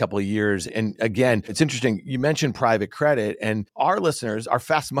last couple of years. And again, it's interesting. You mentioned private credit, and our listeners, our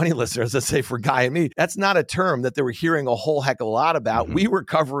fast money listeners, let's say for Guy and me, that's not a term that they were hearing a whole heck of a lot about. We were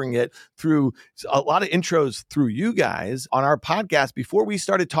covering it through a lot of intros through you guys on our podcast before we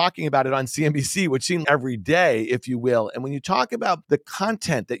started talking about it on CNBC, which seemed every day, if you will. And when you talk about the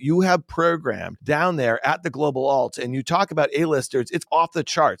content that you have programmed down there at the Global Alts, and you talk about A-listers, it's off the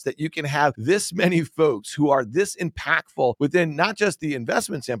charts that you can have this many folks who are this impactful within not just the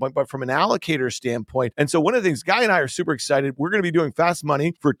investment standpoint, but from an allocator standpoint. And so one of the things, Guy and I are super excited. We're going to be doing Fast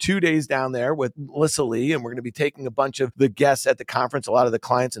Money for 2 days down there with Melissa Lee, and we're going to be taking a bunch of the guests at the conference. A lot of the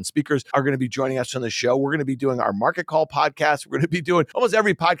clients and speakers are going to be joining us on the show. We're going to be doing our Market Call podcast. We're going to be doing almost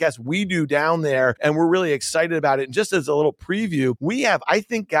every podcast we do down there, and we're really excited about it. And just as a little preview, we have, I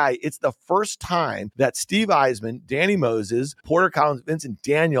think, Guy, it's the first time that Steve Eisman, Danny Moses, Porter Collins, Vincent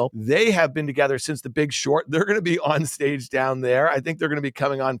Daniel, they have been together since The Big Short. They're going to be on stage down there. I think they're going to be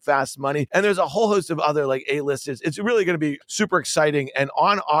coming on Fast Money. And there's a whole host of other like A-listers. It's really going to be super exciting. And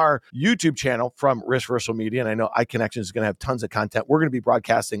on our YouTube channel from Risk Versal Media, and I know iConnection is going to have tons of content, we're going to be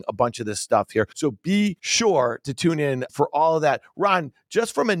broadcasting a bunch of this stuff here. So be sure to tune in for all of that. Ron,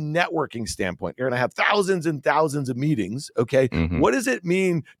 just from a networking standpoint, you're going to have thousands and thousands of meetings. Okay. What does it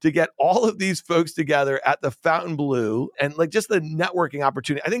mean to get all of these folks together at the Fontainebleau and like just the networking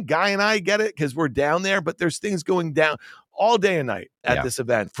opportunity? I think Guy and I get it because we're down there, but there's things going down all day and night at this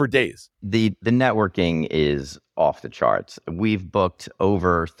event for days. The networking is off the charts. We've booked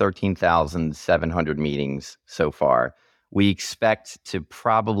over 13,700 meetings so far. We expect to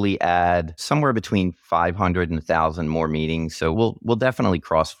probably add somewhere between 500 and 1,000 more meetings. So we'll definitely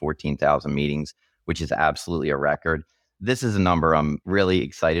cross 14,000 meetings, which is absolutely a record. This is a number I'm really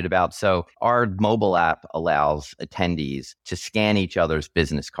excited about. So our mobile app allows attendees to scan each other's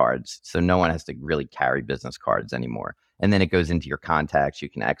business cards. So no one has to really carry business cards anymore. And then it goes into your contacts. You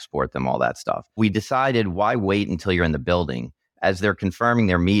can export them, all that stuff. We decided, why wait until you're in the building? As they're confirming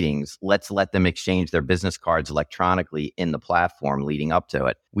their meetings, let's let them exchange their business cards electronically in the platform leading up to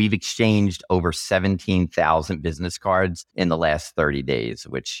it. We've exchanged over 17,000 business cards in the last 30 days,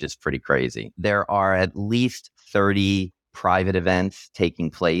 which is pretty crazy. There are at least 30 private events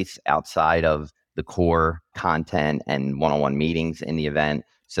taking place outside of the core content and one-on-one meetings in the event.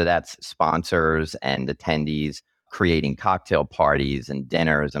 So that's sponsors and attendees creating cocktail parties and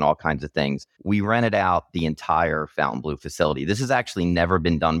dinners and all kinds of things. We rented out the entire Fontainebleau facility. This has actually never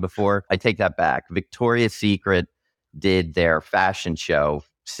been done before. I take that back. Victoria's Secret did their fashion show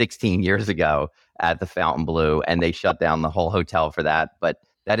 16 years ago at the Fontainebleau, and they shut down the whole hotel for that. But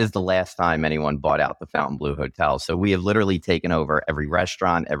that is the last time anyone bought out the Fontainebleau Hotel. So we have literally taken over every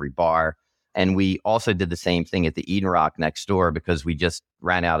restaurant, every bar. And we also did the same thing at the Eden Rock next door because we just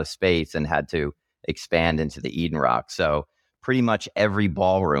ran out of space and had to expand into the Eden Rock. So pretty much every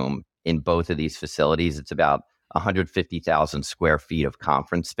ballroom in both of these facilities, it's about 150,000 square feet of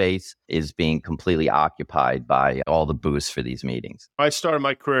conference space, is being completely occupied by all the booths for these meetings. I started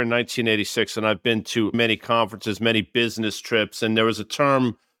my career in 1986, and I've been to many conferences, many business trips, and there was a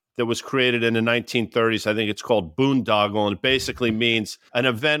term that was created in the 1930s. I think it's called boondoggle, and it basically means an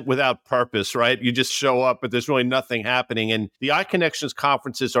event without purpose, right? You just show up, but there's really nothing happening. And the iConnections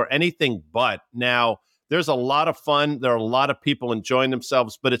conferences are anything but. Now, there's a lot of fun. There are a lot of people enjoying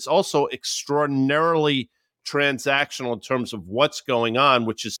themselves, but it's also extraordinarily transactional in terms of what's going on,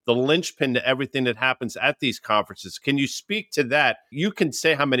 which is the linchpin to everything that happens at these conferences. Can you speak to that? You can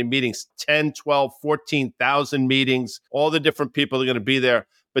say how many meetings, 10, 12, 14,000 meetings, all the different people are going to be there.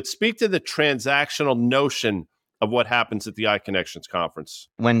 But speak to the transactional notion of what happens at the iConnections conference.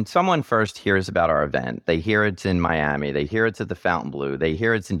 When someone first hears about our event, they hear it's in Miami, they hear it's at the Fontainebleau, they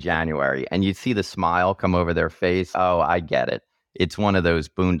hear it's in January, and you see the smile come over their face. Oh, I get it. It's one of those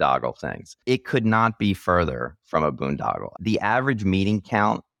boondoggle things. It could not be further from a boondoggle. The average meeting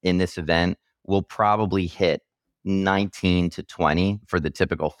count in this event will probably hit 19 to 20 for the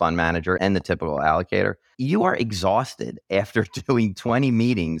typical fund manager and the typical allocator. You are exhausted after doing 20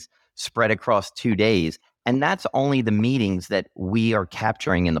 meetings spread across 2 days. And that's only the meetings that we are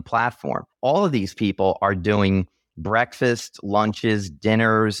capturing in the platform. All of these people are doing breakfast, lunches,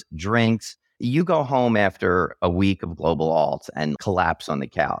 dinners, drinks. You go home after a week of global alts and collapse on the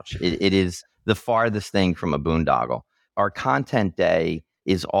couch. It is the farthest thing from a boondoggle. Our content day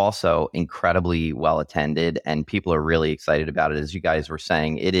is also incredibly well attended, and people are really excited about it. As you guys were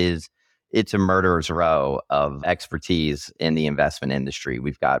saying, it's a murderer's row of expertise in the investment industry.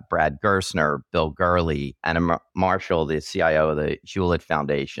 We've got Brad Gerstner, Bill Gurley, Anna Marshall, the CIO of the Hewlett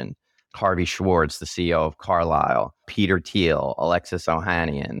Foundation, Harvey Schwartz, the CEO of Carlyle, Peter Thiel, Alexis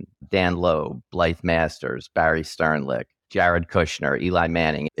Ohanian, Dan Loeb, Blythe Masters, Barry Sternlicht, Jared Kushner, Eli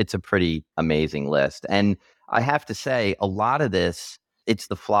Manning. It's a pretty amazing list. And I have to say, a lot of this, it's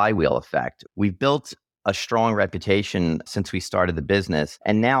the flywheel effect. We've built a strong reputation since we started the business.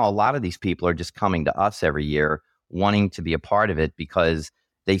 And now a lot of these people are just coming to us every year wanting to be a part of it because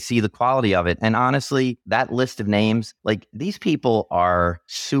they see the quality of it. And honestly, that list of names, like these people are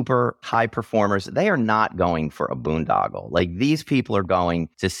super high performers. They are not going for a boondoggle. Like these people are going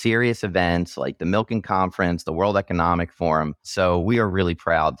to serious events like the Milken Conference, the World Economic Forum. So we are really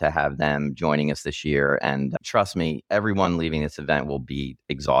proud to have them joining us this year. And trust me, everyone leaving this event will be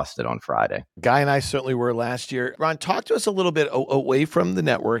exhausted on Friday. Guy and I certainly were last year. Ron, talk to us a little bit away from the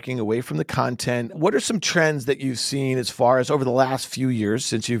networking, away from the content. What are some trends that you've seen as far as over the last few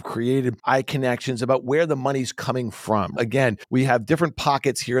years since you've created iConnections about where the money's coming from? Again, we have different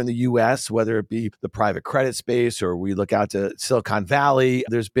pockets here in the U.S., whether it be the private credit space or we look out to Silicon Valley.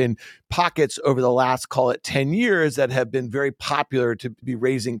 There's been pockets over the last, call it 10 years that have been very popular to be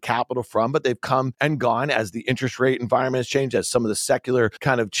raising capital from, but they've come and gone as the interest rate environment has changed, as some of the secular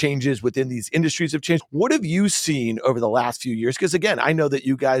kind of changes within these industries have changed. What have you seen over the last few years? Because again, I know that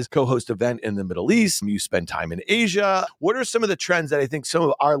you guys co-host an event in the Middle East, you spend time in Asia. What are some of the trends that I think some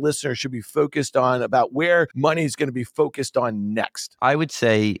of our listeners should be focused on about where money is going to be focused on next? I would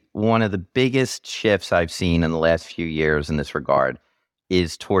say one of the biggest shifts I've seen in the last few years in this regard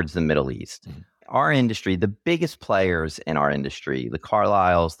is towards the Middle East. Mm-hmm. Our industry, the biggest players in our industry, the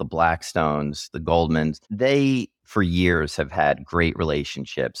Carlyles, the Blackstones, the Goldmans, they for years have had great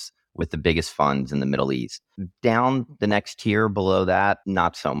relationships with the biggest funds in the Middle East. Down the next tier below that,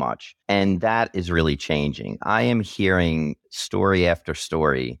 not so much. And that is really changing. I am hearing story after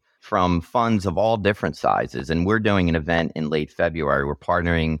story from funds of all different sizes. And we're doing an event in late February. We're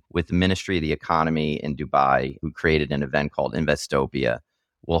partnering with the Ministry of the Economy in Dubai, who created an event called Investopia.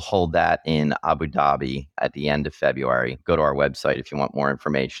 We'll hold that in Abu Dhabi at the end of February. Go to our website if you want more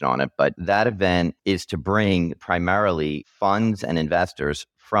information on it. But that event is to bring primarily funds and investors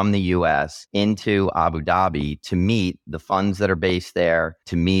from the US into Abu Dhabi to meet the funds that are based there,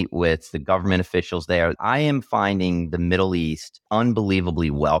 to meet with the government officials there. I am finding the Middle East unbelievably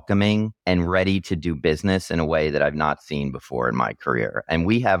welcoming and ready to do business in a way that I've not seen before in my career. And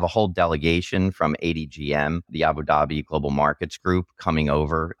we have a whole delegation from ADGM, the Abu Dhabi Global Markets Group, coming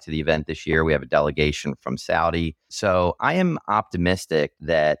over to the event this year. We have a delegation from Saudi. So I am optimistic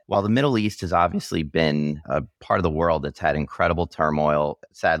that while the Middle East has obviously been a part of the world that's had incredible turmoil,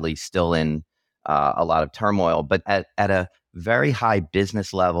 sadly still in a lot of turmoil, but at a very high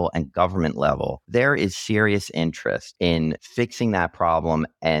business level and government level, there is serious interest in fixing that problem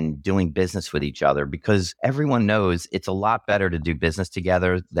and doing business with each other, because everyone knows it's a lot better to do business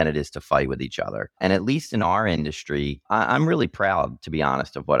together than it is to fight with each other. And at least in our industry, I'm really proud, to be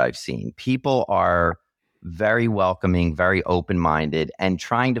honest, of what I've seen. People are very welcoming, very open-minded, and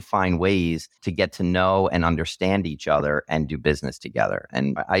trying to find ways to get to know and understand each other and do business together.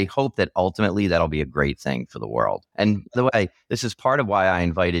 And I hope that ultimately that'll be a great thing for the world. And by the way, this is part of why I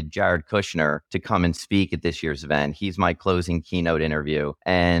invited Jared Kushner to come and speak at this year's event. He's my closing keynote interview.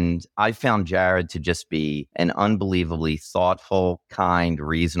 And I found Jared to just be an unbelievably thoughtful, kind,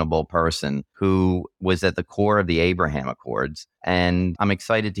 reasonable person who was at the core of the Abraham Accords. And I'm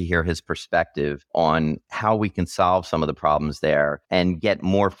excited to hear his perspective on how we can solve some of the problems there and get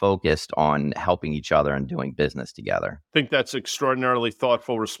more focused on helping each other and doing business together. I think that's extraordinarily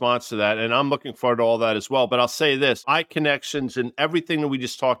thoughtful response to that. And I'm looking forward to all that as well. But I'll say this, iConnections and everything that we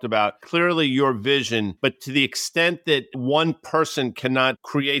just talked about, clearly your vision, but to the extent that one person cannot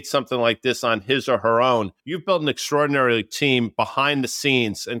create something like this on his or her own, you've built an extraordinary team behind the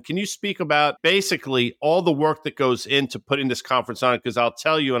scenes. And can you speak about basically all the work that goes into putting this conference on? Because I'll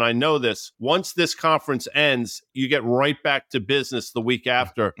tell you, and I know this, once this conference ends, you get right back to business the week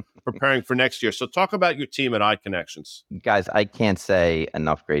after. preparing for next year. So talk about your team at iConnections. Guys, I can't say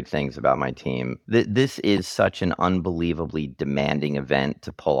enough great things about my team. This is such an unbelievably demanding event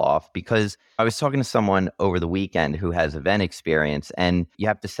to pull off, because I was talking to someone over the weekend who has event experience, and you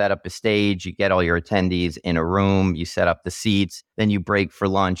have to set up a stage, you get all your attendees in a room, you set up the seats, then you break for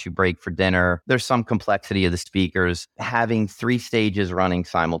lunch, you break for dinner. There's some complexity of the speakers. Having 3 stages running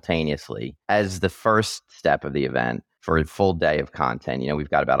simultaneously as the first step of the event for a full day of content. We've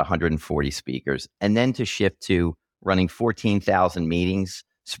got about 140 speakers. And then to shift to running 14,000 meetings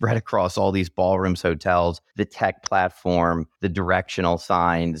spread across all these ballrooms, hotels, the tech platform, the directional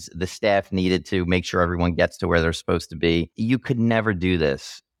signs, the staff needed to make sure everyone gets to where they're supposed to be. You could never do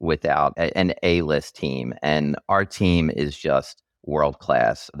this without an A-list team. And our team is just world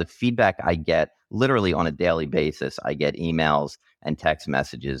class. The feedback I get literally on a daily basis, I get emails and text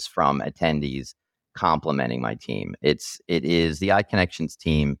messages from attendees complimenting my team. It is the iConnections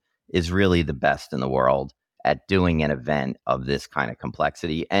team is really the best in the world at doing an event of this kind of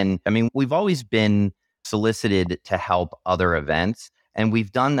complexity. And I mean, we've always been solicited to help other events, and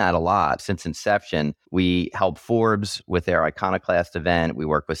we've done that a lot since inception. We help Forbes with their Iconoclast event. We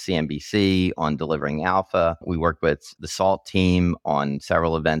work with CNBC on delivering alpha. We work with the SALT team on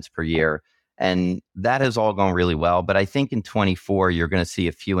several events per year. And that has all gone really well. But I think in 24, you're going to see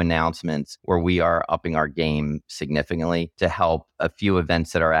a few announcements where we are upping our game significantly to help a few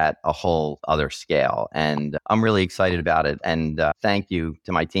events that are at a whole other scale. And I'm really excited about it. And thank you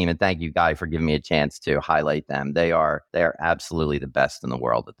to my team. And thank you, Guy, for giving me a chance to highlight them. They are absolutely the best in the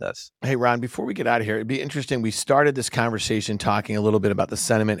world at this. Hey, Ron, before we get out of here, it'd be interesting. We started this conversation talking a little bit about the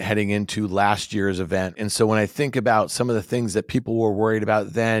sentiment heading into last year's event. And so when I think about some of the things that people were worried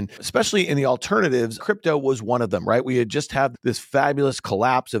about then, especially in the alternatives, crypto was one of them, right? We had just had this fabulous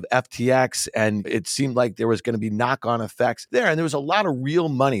collapse of FTX, and it seemed like there was going to be knock-on effects there. And there was a lot of real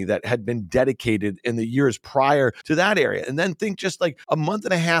money that had been dedicated in the years prior to that area. And then think just like a month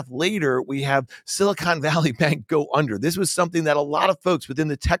and a half later, we have Silicon Valley Bank go under. This was something that a lot of folks within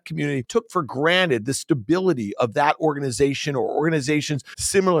the tech community took for granted, the stability of that organization or organizations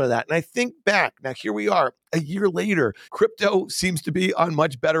similar to that. And I think back, now here we are, a year later, crypto seems to be on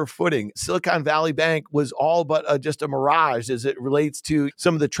much better footing. Silicon Valley Bank was all but just a mirage as it relates to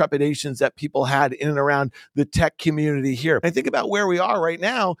some of the trepidations that people had in and around the tech community here. I think about where we are right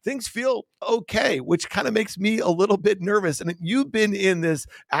now, things feel okay, which kind of makes me a little bit nervous. And you've been in this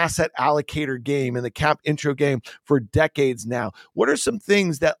asset allocator game and the cap intro game for decades now. What are some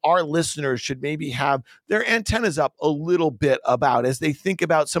things that our listeners should maybe have their antennas up a little bit about as they think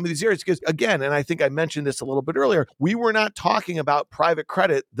about some of these areas? Because again, and I think I mentioned this a little bit earlier, we were not talking about private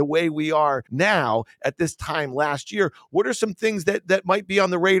credit the way we are now at this time last year. What are some things that might be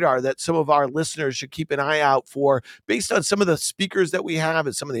on the radar that some of our listeners should keep an eye out for based on some of the speakers that we have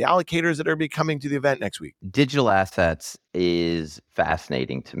and some of the allocators that are be coming to the event next week? Digital assets is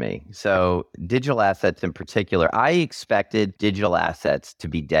fascinating to me. So digital assets in particular, I expected digital assets to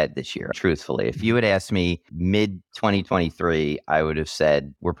be dead this year, truthfully. If you had asked me mid-2023, I would have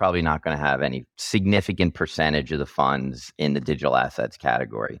said we're probably not going to have any significant percentage of the funds in the digital assets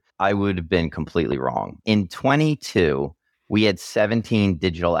category. I would have been completely wrong. In 22, we had 17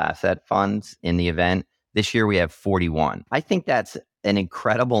 digital asset funds in the event. This year we have 41. I think that's an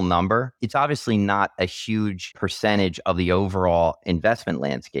incredible number. It's obviously not a huge percentage of the overall investment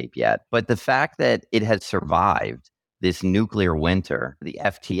landscape yet, but the fact that it has survived this nuclear winter, the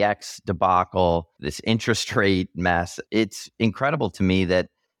FTX debacle, this interest rate mess, it's incredible to me that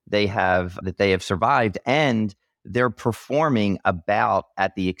they have survived, and they're performing about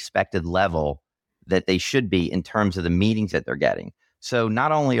at the expected level that they should be in terms of the meetings that they're getting. So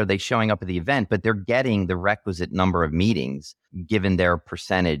not only are they showing up at the event, but they're getting the requisite number of meetings given their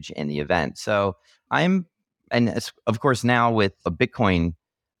percentage in the event. So and of course now with a Bitcoin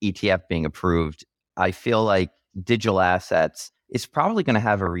ETF being approved, I feel like digital assets is probably going to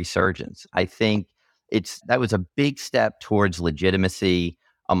have a resurgence. I think that was a big step towards legitimacy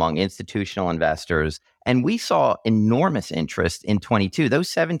among institutional investors. And we saw enormous interest in 22. Those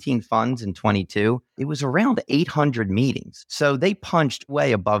 17 funds in 22, it was around 800 meetings. So they punched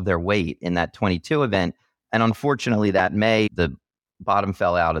way above their weight in that 22 event. And unfortunately, that May, the bottom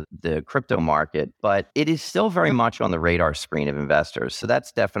fell out of the crypto market, but it is still very much on the radar screen of investors. So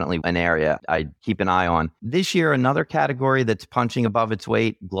that's definitely an area I keep an eye on. This year, another category that's punching above its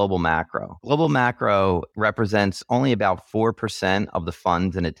weight, global macro. Global macro represents only about 4% of the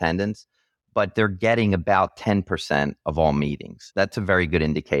funds in attendance, but they're getting about 10% of all meetings. That's a very good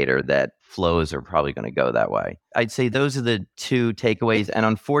indicator that flows are probably going to go that way. I'd say those are the two takeaways. And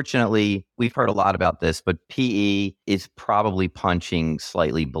unfortunately, we've heard a lot about this, but PE is probably punching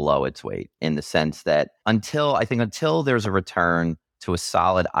slightly below its weight in the sense that until there's a return to a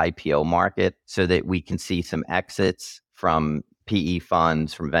solid IPO market so that we can see some exits from PE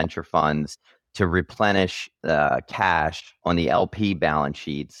funds, from venture funds, to replenish cash on the LP balance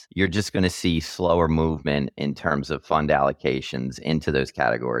sheets, you're just going to see slower movement in terms of fund allocations into those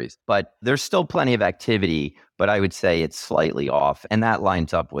categories. But there's still plenty of activity, but I would say it's slightly off. And that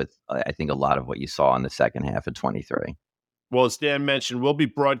lines up with, I think, a lot of what you saw in the second half of 23. Well, as Dan mentioned, we'll be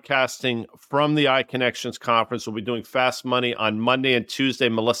broadcasting from the iConnections conference. We'll be doing Fast Money on Monday and Tuesday.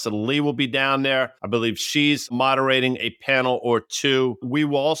 Melissa Lee will be down there. I believe she's moderating a panel or two. We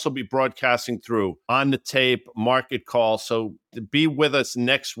will also be broadcasting through On the Tape, Market Call. So be with us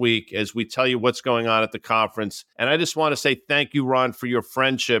next week as we tell you what's going on at the conference. And I just want to say thank you, Ron, for your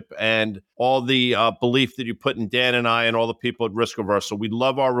friendship and all the belief that you put in Dan and I and all the people at Risk Reversal. We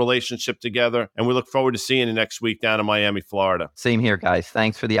love our relationship together, and we look forward to seeing you next week down in Miami, Florida. Same here, guys.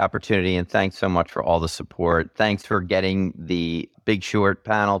 Thanks for the opportunity, and thanks so much for all the support. Thanks for getting the Big Short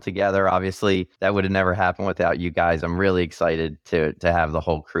panel together. Obviously, that would have never happened without you guys. I'm really excited to have the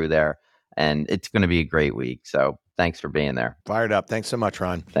whole crew there, and it's going to be a great week. So thanks for being there. Fired up. Thanks so much,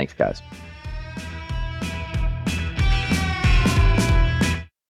 Ron. Thanks, guys.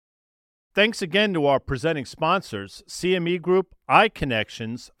 Thanks again to our presenting sponsors, CME Group,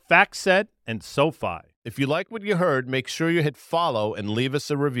 iConnections, FactSet, and SoFi. If you like what you heard, make sure you hit follow and leave us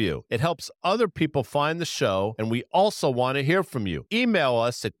a review. It helps other people find the show, and we also want to hear from you. Email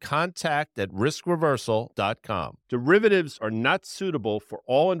us at contact@riskreversal.com. Derivatives are not suitable for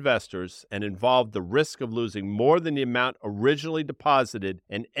all investors and involve the risk of losing more than the amount originally deposited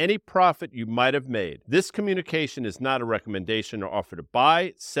and any profit you might have made. This communication is not a recommendation or offer to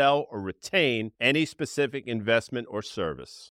buy, sell, or retain any specific investment or service.